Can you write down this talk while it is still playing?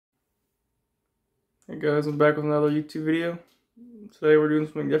Hey guys, I'm back with another YouTube video. Today we're doing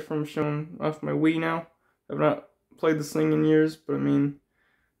something different. I'm showing off my Wii now. I've not played this thing in years, but I mean,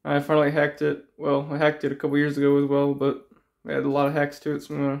 I finally hacked it. Well, I hacked it a couple years ago as well, but I had a lot of hacks to it,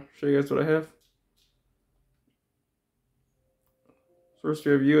 so I'm going to show you guys what I have. First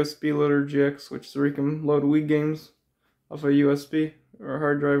we have USB Loader GX, which is where you can load Wii games off a USB or a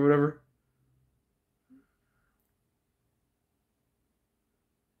hard drive, whatever.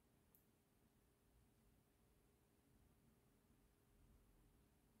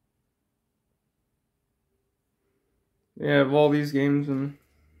 You have all these games, and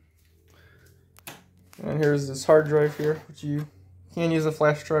here's this hard drive here, which you can use a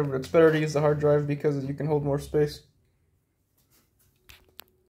flash drive, but it's better to use the hard drive because you can hold more space.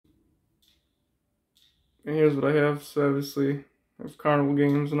 And here's what I have. So obviously I have Carnival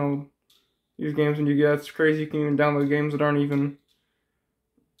games and all these games, and it's crazy. You can even download games that aren't even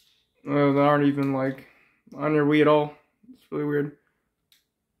like on your Wii at all. It's really weird.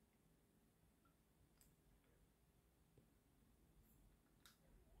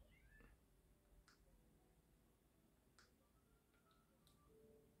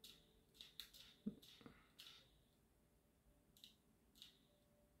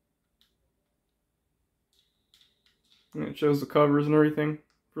 And it shows the covers and everything.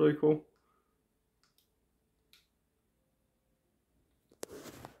 Really cool.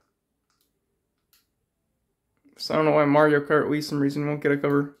 So I don't know why Mario Kart Wii some reason won't get a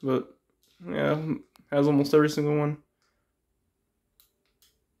cover, but yeah, has almost every single one.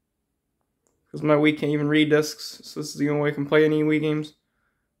 Because my Wii can't even read discs, so this is the only way I can play any Wii games.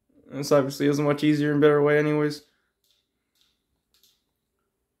 And this obviously is a much easier and better way anyways.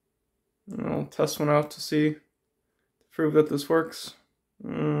 And I'll test one out to see, to prove that this works.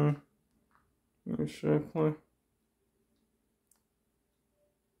 What should I play?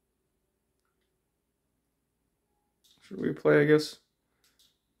 Should we play, I guess?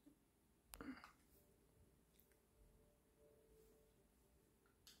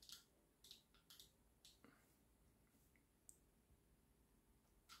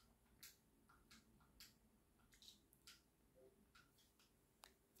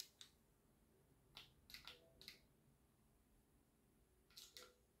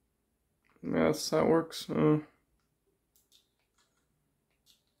 Yeah, that's how it works.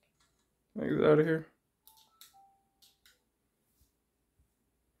 Exit out of here.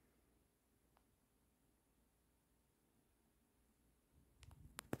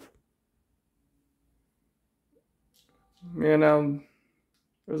 Yeah, now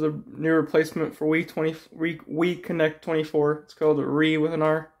there's a new replacement for Wii Connect 24. It's called a Re with an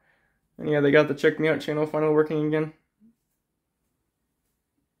R. And yeah, they got the Check Me Out channel finally working again.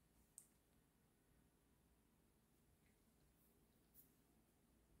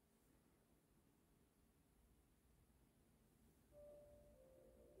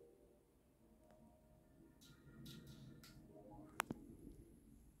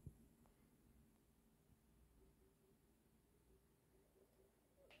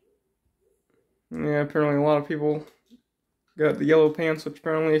 Yeah, apparently a lot of people got the yellow pants, which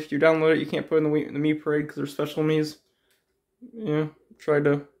apparently if you download it, you can't put in the Mii Parade because they're special Miis. Yeah, tried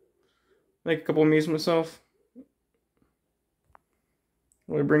to make a couple of Miis myself.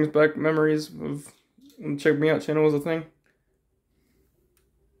 Really brings back memories of when the Check Me Out channel was a thing.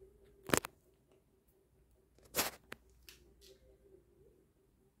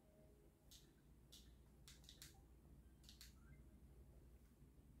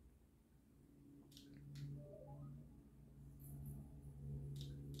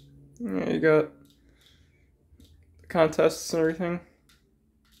 Yeah, you got contests and everything.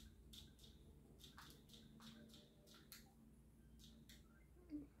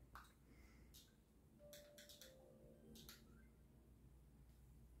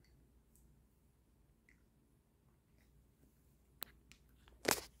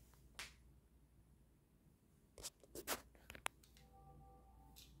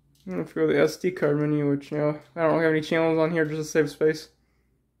 And if you go to the SD card menu, which, I don't have any channels on here just to save space.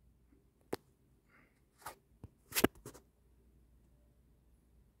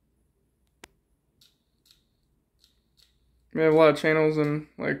 We have a lot of channels, and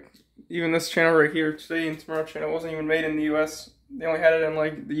like even this channel right here, Today and Tomorrow channel, wasn't even made in the US. They only had it in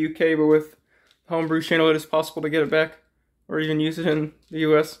like the UK, but with Homebrew channel it is possible to get it back or even use it in the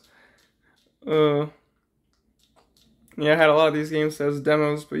US. Yeah, I had a lot of these games as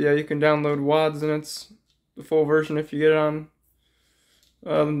demos, but yeah, you can download WADs and it's the full version if you get it on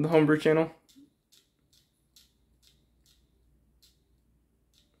the Homebrew channel.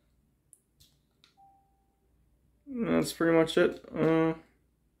 And that's pretty much it.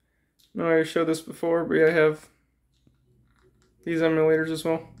 No, I showed this before, but yeah, I have these emulators as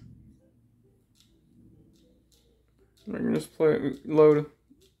well. I can just load,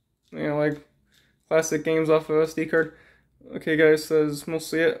 like classic games off of SD card. Okay, guys, that's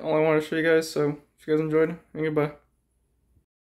mostly it. All I want to show you guys. So if you guys enjoyed, and goodbye.